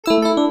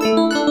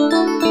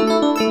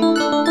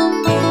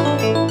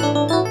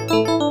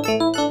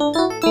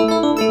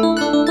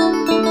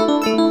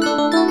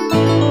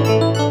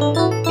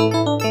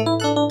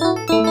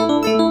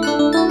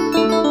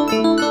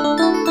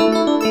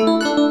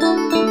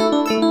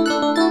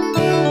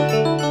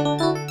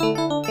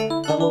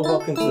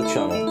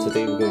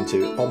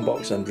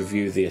unbox and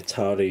review the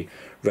Atari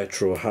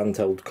retro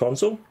handheld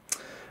console.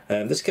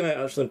 This came out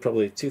actually in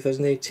probably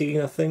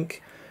 2018, I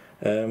think,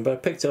 but I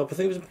picked it up, I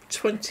think it was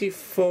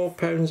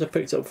 £24 I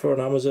picked it up for on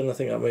Amazon. I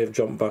think that may have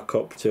jumped back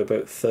up to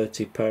about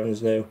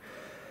 £30 now,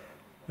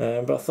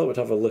 but I thought we'd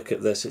have a look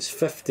at this. It's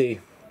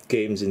 50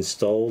 games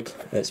installed,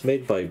 it's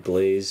made by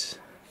Blaze.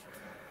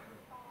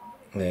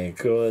 There you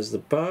go, there's the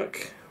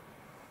back.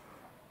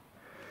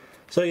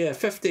 So yeah,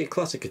 50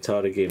 classic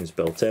Atari games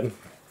built in.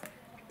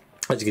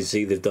 As you can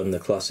see, they've done the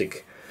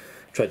classic,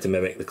 tried to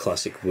mimic the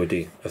classic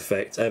Woody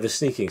effect. I have a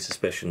sneaking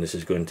suspicion this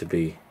is going to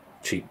be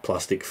cheap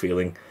plastic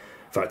feeling.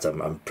 In fact,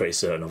 I'm pretty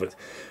certain of it.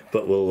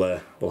 But we'll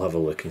have a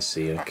look and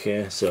see.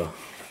 Okay, so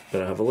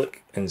gonna have a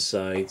look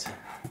inside.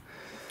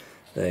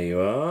 There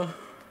you are.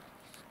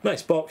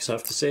 Nice box, I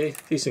have to say,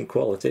 decent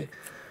quality.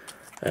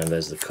 And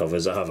there's the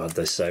covers. I have had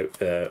this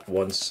out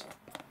once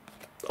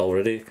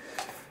already.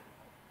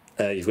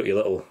 You've got your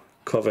little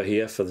cover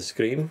here for the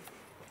screen.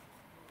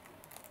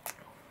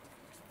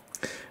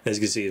 As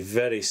you can see, a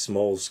very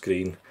small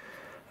screen.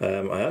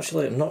 I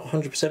actually am not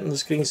 100% on the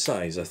screen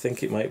size. I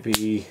think it might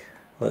be,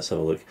 let's have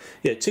a look.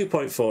 Yeah,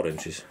 2.4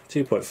 inches.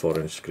 2.4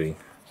 inch screen.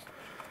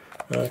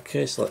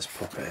 Okay, so let's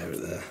pop it out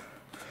there.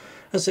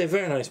 That's a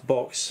very nice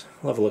box.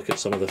 I'll have a look at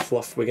some of the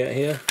fluff we get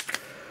here.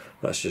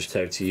 That's just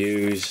how to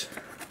use.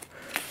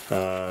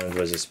 And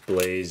where's this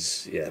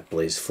Blaze? Yeah,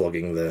 Blaze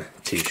flogging the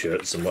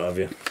t-shirts and what have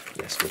you.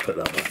 Yes, we'll put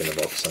that back in the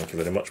box. Thank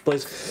you very much,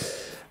 Blaze.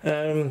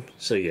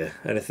 So yeah,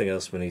 anything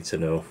else we need to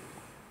know?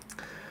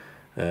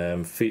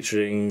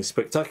 Featuring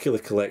spectacular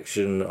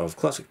collection of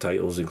classic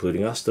titles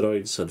including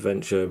Asteroids,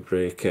 Adventure,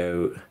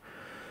 Breakout,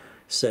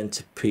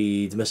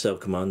 Centipede, Missile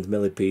Command,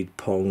 Millipede,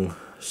 Pong,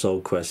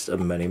 Sol Quest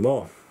and many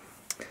more.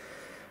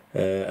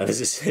 And as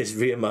it says,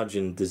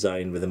 reimagined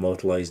design with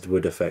immortalised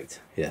wood effect.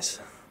 Yes,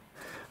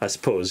 I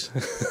suppose.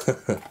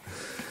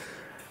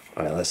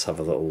 Alright, let's have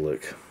a little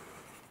look.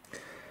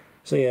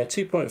 So yeah,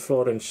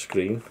 2.4 inch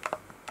screen.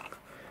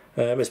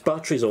 It's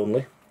batteries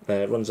only.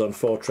 It runs on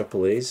 4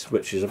 AAAs,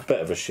 which is a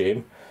bit of a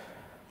shame.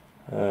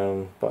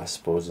 But I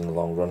suppose in the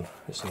long run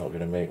it's not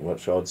going to make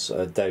much odds.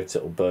 I doubt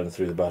it'll burn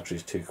through the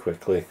batteries too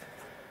quickly.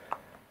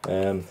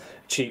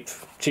 Cheap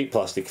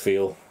plastic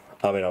feel.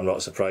 I mean, I'm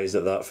not surprised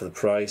at that for the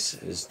price.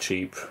 It's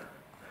cheap.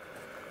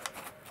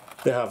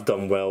 They have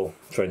done well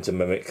trying to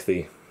mimic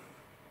the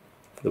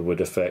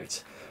wood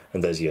effect.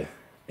 And there's your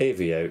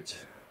AV out,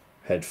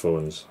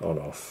 headphones on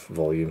off,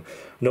 volume.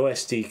 No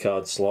SD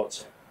card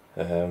slot.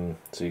 So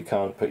you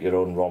can't put your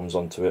own ROMs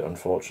onto it,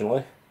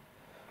 unfortunately.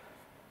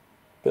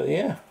 But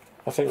yeah,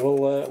 I think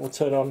we'll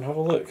turn on and have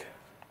a look.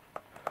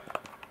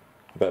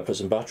 Better put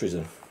some batteries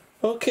in.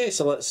 Okay,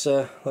 so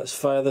let's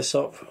fire this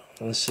up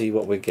and see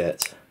what we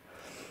get.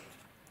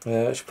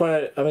 It's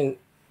quite, I mean,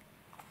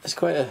 it's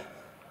quite an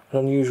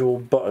unusual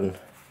button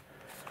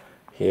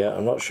here.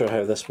 I'm not sure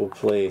how this will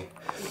play.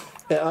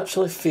 It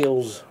actually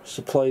feels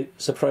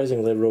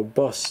surprisingly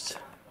robust,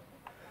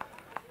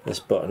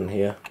 this button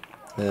here.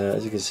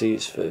 As you can see,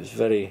 it's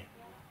very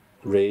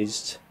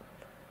raised,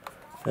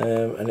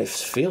 and it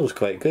feels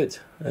quite good.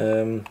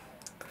 I'm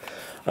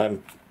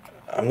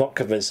not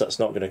convinced that's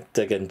not going to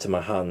dig into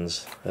my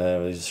hands.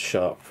 These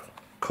sharp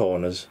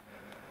corners.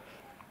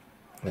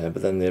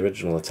 But then the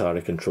original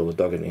Atari controller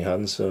dug into your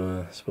hands,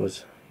 so I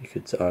suppose you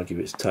could argue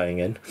it's tying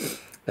in.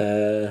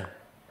 Where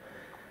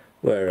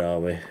are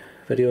we?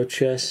 Video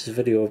chess,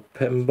 video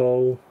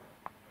pinball,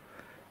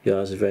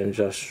 Yars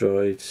Revenge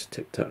Asteroids,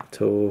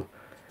 tic-tac-toe.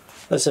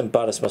 Let's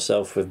embarrass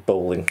myself with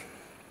bowling.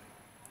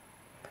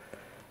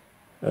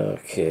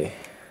 Okay.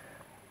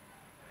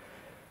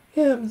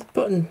 Yeah,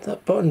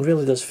 that button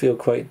really does feel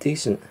quite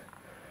decent.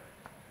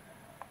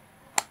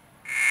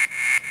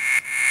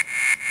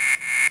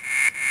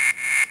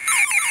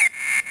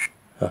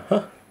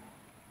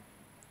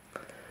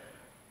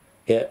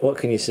 Yeah, what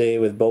can you say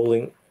with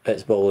bowling?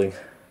 It's bowling.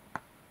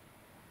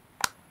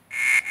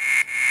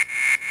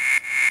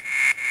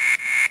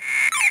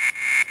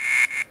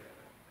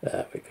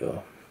 There we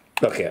go.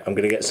 Okay, I'm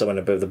going to get someone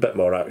with a bit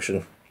more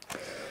action.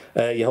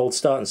 You hold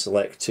start and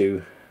select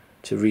to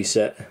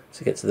reset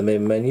to get to the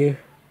main menu.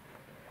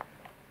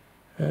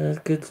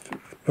 Good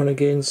run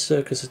again,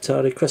 Circus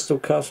Atari, Crystal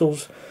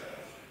Castles,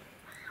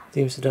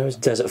 Themes to Damage,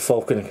 Desert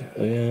Falcon,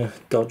 yeah,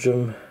 dodge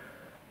 'em.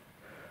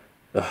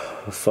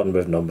 Oh, fun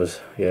with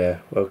numbers, yeah,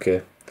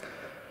 okay.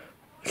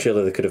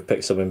 Surely they could have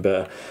picked something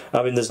better.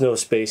 I mean, there's no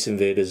Space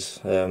Invaders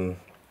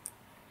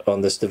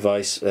on this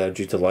device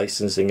due to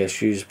licensing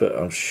issues, but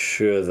I'm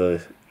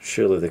sure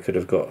surely they could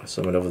have got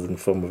something other than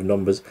fun with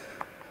numbers.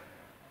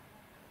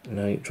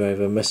 Night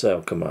Driver,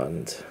 Missile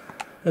Command.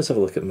 Let's have a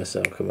look at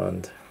Missile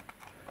Command.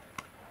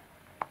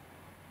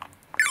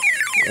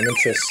 I'm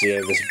interested to see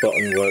how this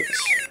button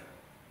works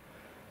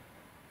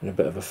in a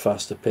bit of a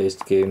faster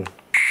paced game.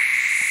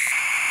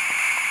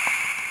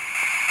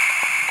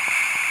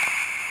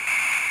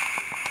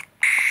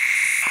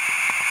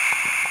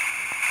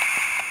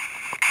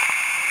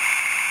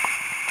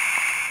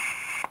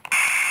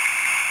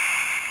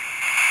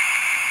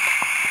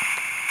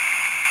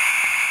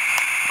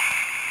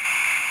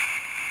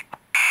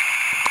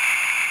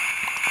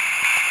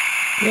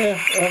 Yeah,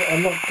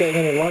 I'm not getting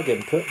any lag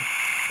input,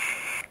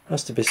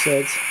 has to be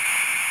said.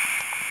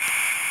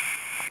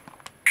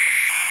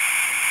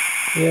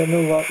 Yeah,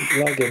 no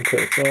lag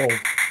input at all.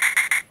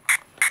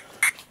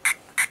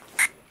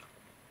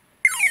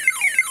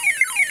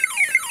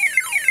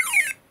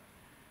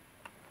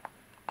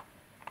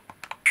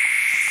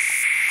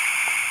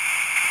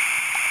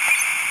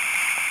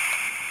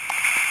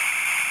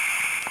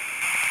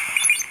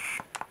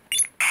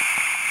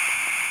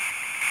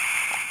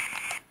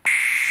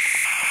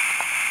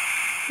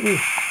 Ooh,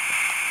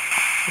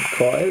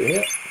 caught out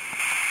here.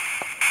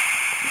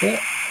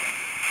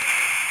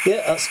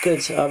 Yeah, that's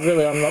good. I'm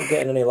not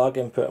getting any lag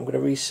input. I'm going to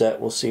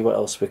reset. We'll see what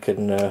else we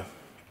can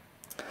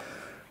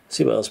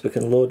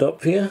load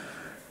up here.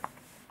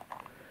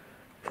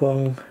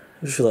 Pong.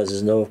 I just realised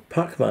there's no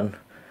Pac-Man.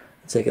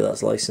 I take it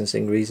that's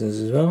licensing reasons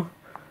as well.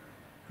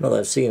 Not that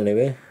I've seen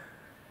anyway.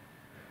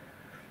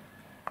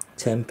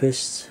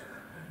 Tempest,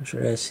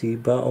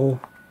 Jurassic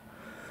Battle,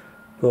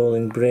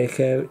 Bowling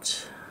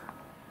Breakout,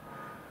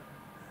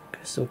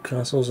 Crystal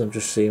Castles. I'm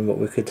just seeing what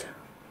we could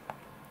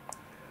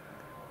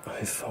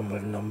have fun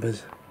with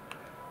numbers.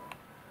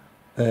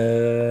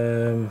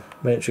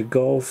 Miniature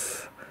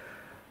Golf.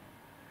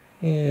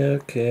 Yeah,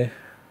 okay.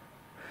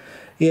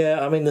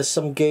 Yeah, I mean, there's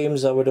some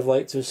games I would have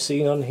liked to have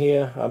seen on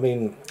here. I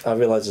mean, I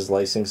realise there's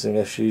licensing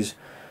issues.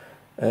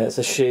 It's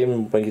a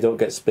shame when you don't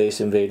get Space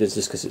Invaders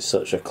just because it's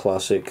such a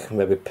classic.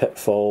 Maybe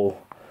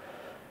Pitfall.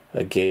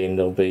 Again,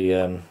 there'll be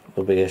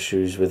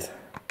issues with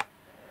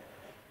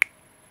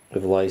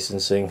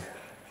licensing.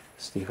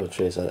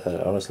 Steeplechase,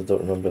 I honestly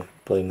don't remember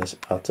playing this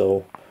at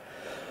all.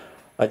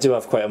 I do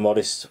have quite a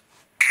modest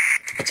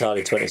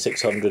Atari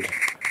 2600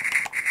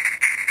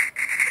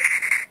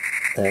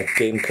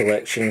 game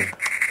collection.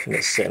 I think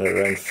it's sitting at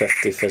around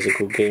 50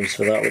 physical games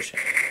for that, which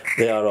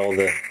they are all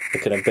the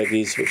kind of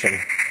biggies, which I'm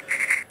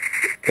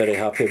very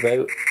happy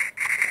about.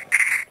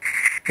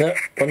 No,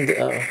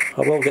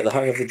 I will get the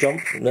hang of the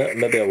jump. No,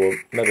 maybe I won't.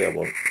 Maybe I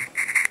won't.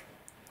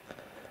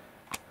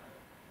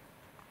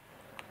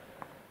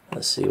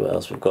 Let's see what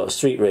else we've got.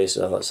 Street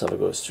Racer. Let's have a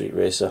go at Street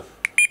Racer.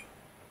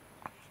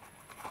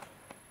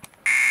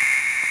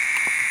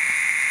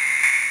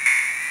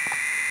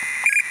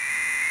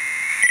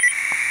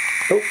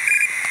 Oh.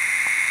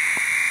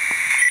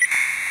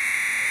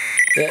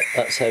 Yeah,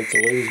 that's how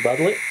to lose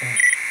badly.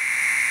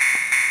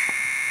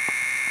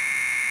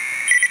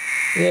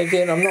 Yeah,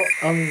 again,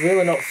 I'm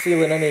really not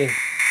feeling any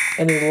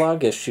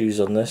lag issues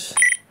on this,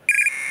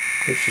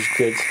 which is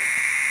good.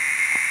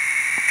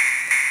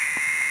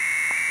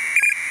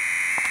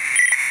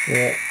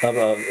 Yeah,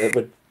 it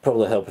would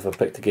probably help if I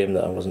picked a game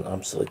that I wasn't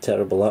absolutely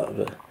terrible at,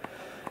 but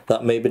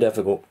that may be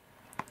difficult.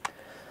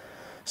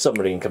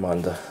 Submarine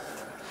Commander.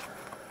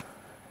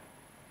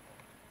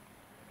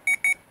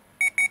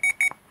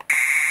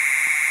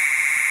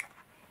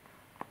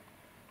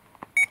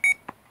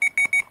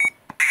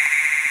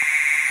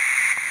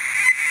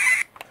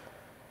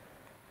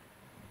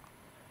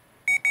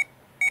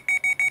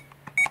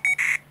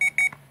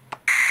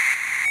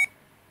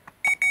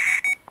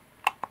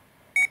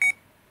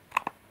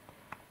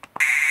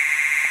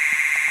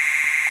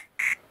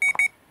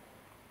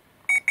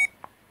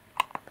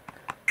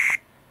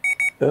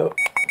 Oh,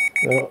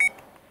 no.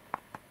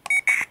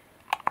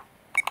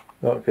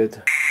 Not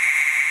good.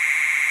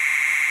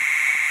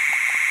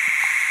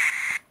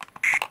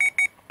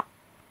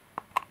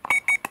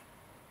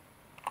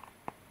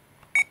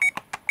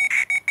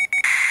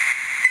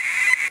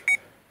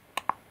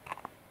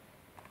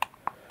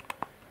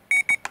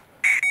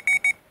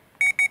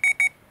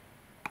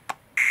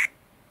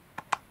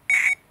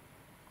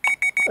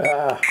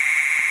 Ah.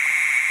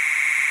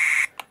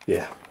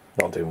 Yeah,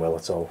 not doing well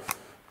at all.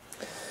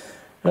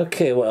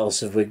 Okay, what else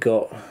have we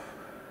got?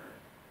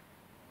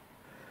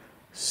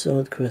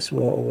 Sword Quest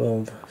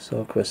Waterworld,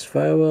 Sword Quest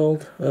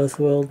Fireworld,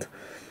 Earthworld,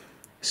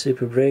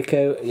 Super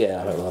Breakout. Yeah,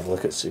 I might have a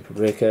look at Super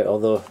Breakout,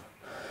 although I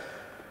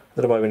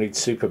don't know why we need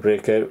Super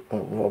Breakout.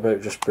 What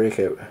about just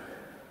Breakout?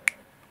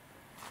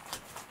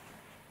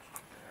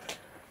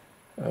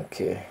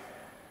 Okay.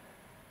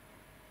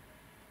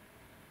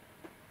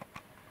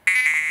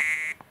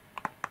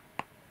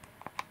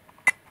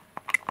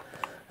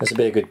 This would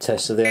be a good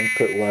test of the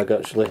input lag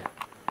actually,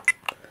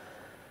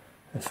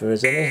 if there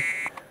is any.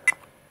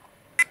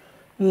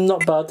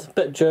 Not bad, a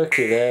bit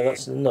jerky there,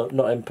 that's not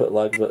input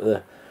lag, but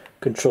the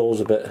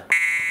controls a bit.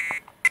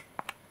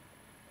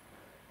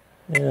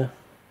 Yeah.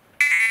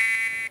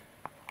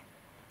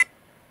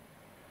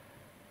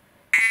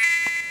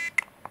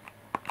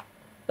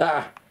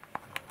 Ah!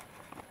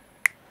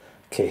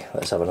 Okay,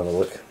 let's have another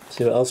look.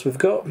 See what else we've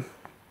got.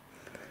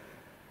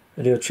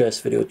 Video chess,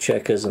 video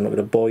checkers, I'm not going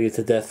to bore you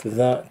to death with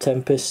that.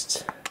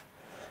 Tempest.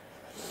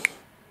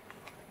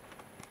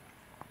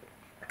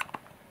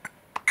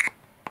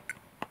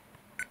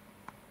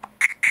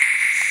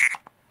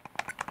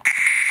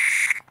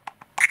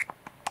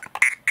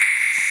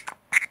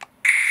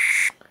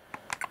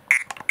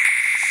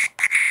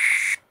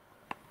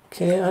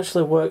 Okay, it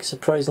actually works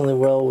surprisingly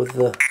well with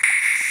the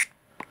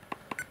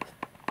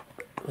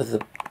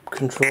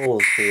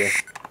controls here.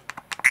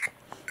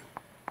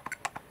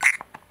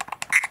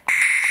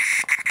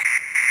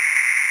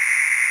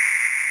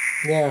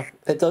 Yeah,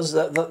 it does.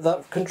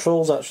 That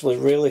control's actually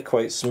really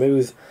quite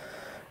smooth.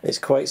 It's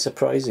quite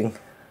surprising.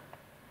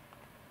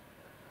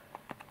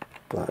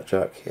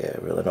 Blackjack, yeah,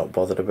 really not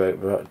bothered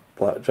about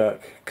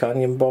Blackjack.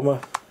 Canyon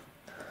Bomber.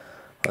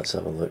 Let's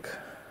have a look.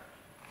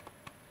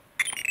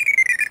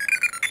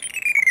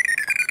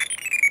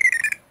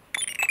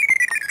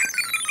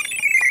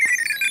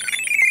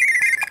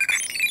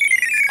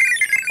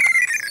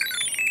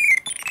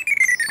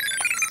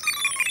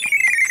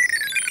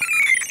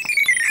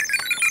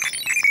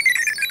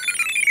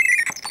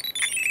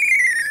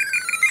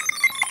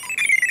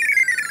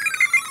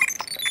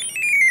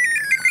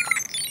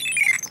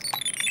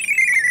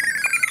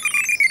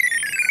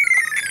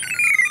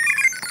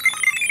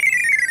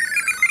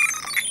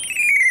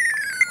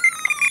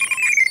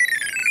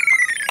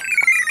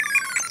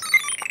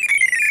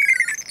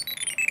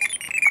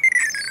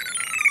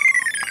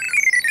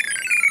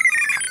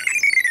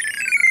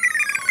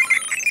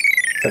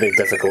 Very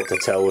difficult to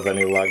tell with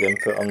any lag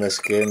input on this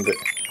game, but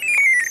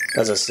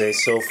as I say,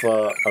 so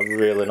far I'm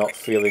really not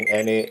feeling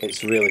any.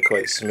 It's really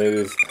quite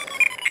smooth.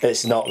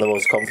 It's not the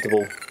most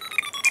comfortable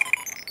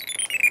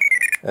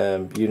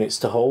units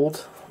to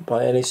hold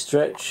by any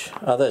stretch.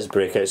 Ah, there's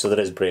Breakout, so there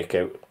is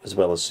Breakout as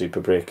well as Super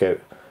Breakout.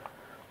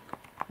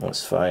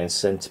 That's fine.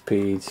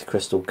 Centipede,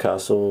 Crystal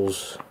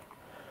Castles,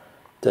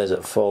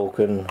 Desert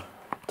Falcon,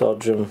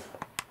 Dodge 'em.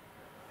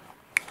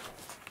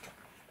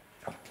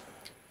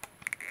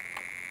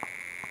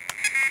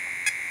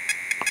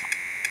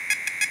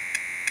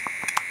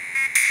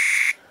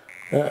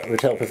 It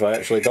would help if I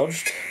actually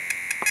dodged.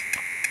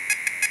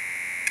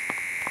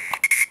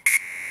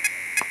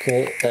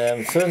 Okay,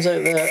 turns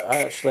out there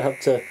I actually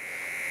had to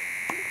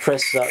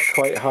press that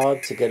quite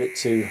hard to get it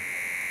to...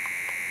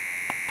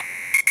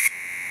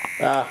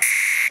 I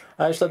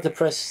actually had to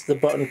press the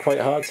button quite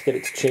hard to get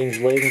it to change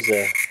lanes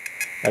there.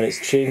 And it's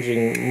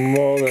changing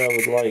more than I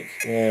would like.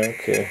 Yeah,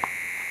 okay.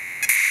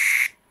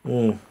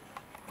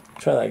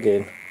 Try that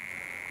again.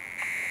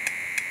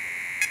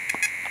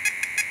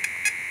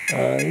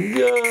 And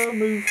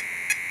move.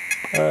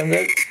 And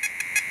then...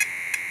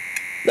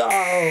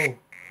 No!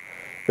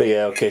 But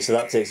yeah, okay, so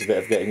that takes a bit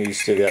of getting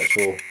used to the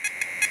actual...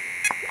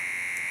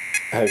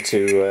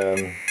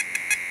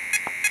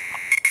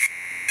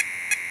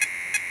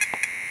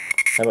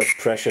 how much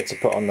pressure to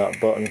put on that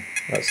button.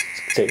 That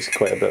takes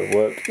quite a bit of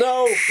work.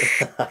 No!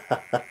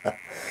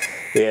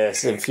 Yeah,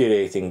 it's an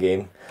infuriating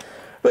game.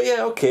 But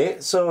yeah, okay,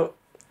 so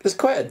there's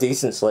quite a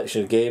decent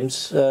selection of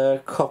games.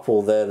 A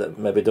couple there that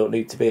maybe don't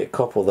need to be, a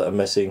couple that are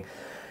missing.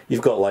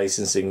 You've got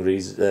licensing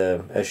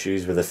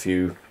issues with a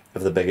few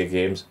of the bigger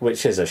games,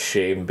 which is a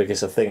shame,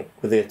 because I think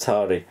with the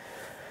Atari,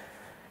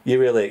 you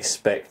really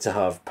expect to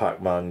have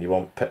Pac-Man, you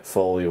want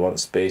Pitfall, you want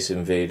Space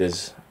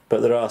Invaders,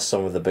 but there are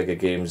some of the bigger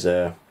games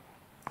there,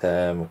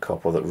 a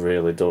couple that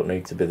really don't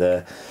need to be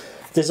there.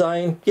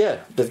 Design, yeah,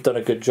 they've done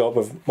a good job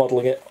of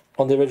modelling it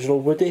on the original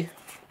Woody.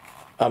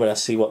 I mean, I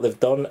see what they've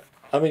done.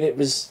 I mean,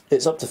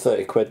 it's up to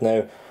 30 quid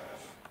now.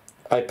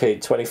 I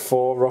paid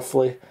 24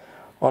 roughly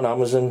on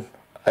Amazon.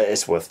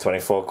 It's worth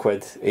 24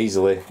 quid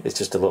easily. It's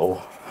just a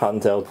little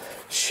handheld.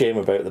 Shame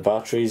about the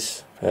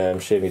batteries.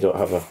 Shame you don't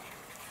have a...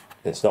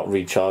 It's not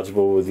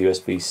rechargeable with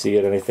USB-C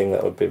or anything.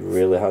 That would be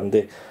really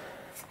handy.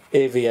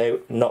 AV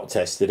out, not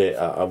tested it.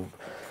 I'm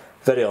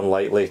very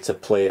unlikely to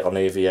play it on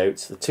AV out.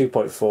 The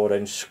 2.4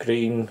 inch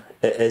screen,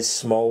 it is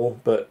small,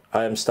 but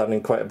I am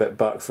standing quite a bit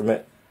back from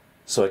it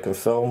so I can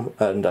film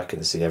and I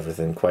can see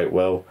everything quite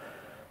well.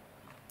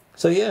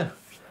 So yeah,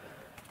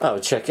 I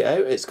would check it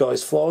out. It's got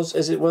its flaws.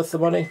 Is it worth the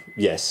money?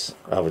 Yes,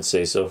 I would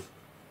say so.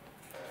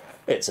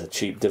 It's a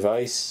cheap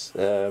device.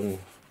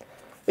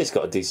 It's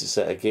got a decent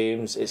set of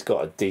games. It's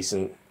got a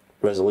decent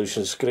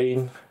resolution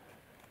screen.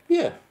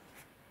 Yeah,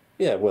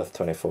 worth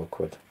 24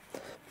 quid.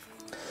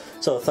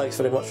 So thanks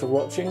very much for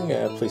watching.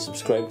 Please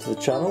subscribe to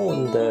the channel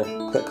and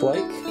click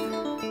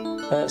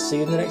like. See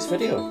you in the next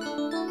video.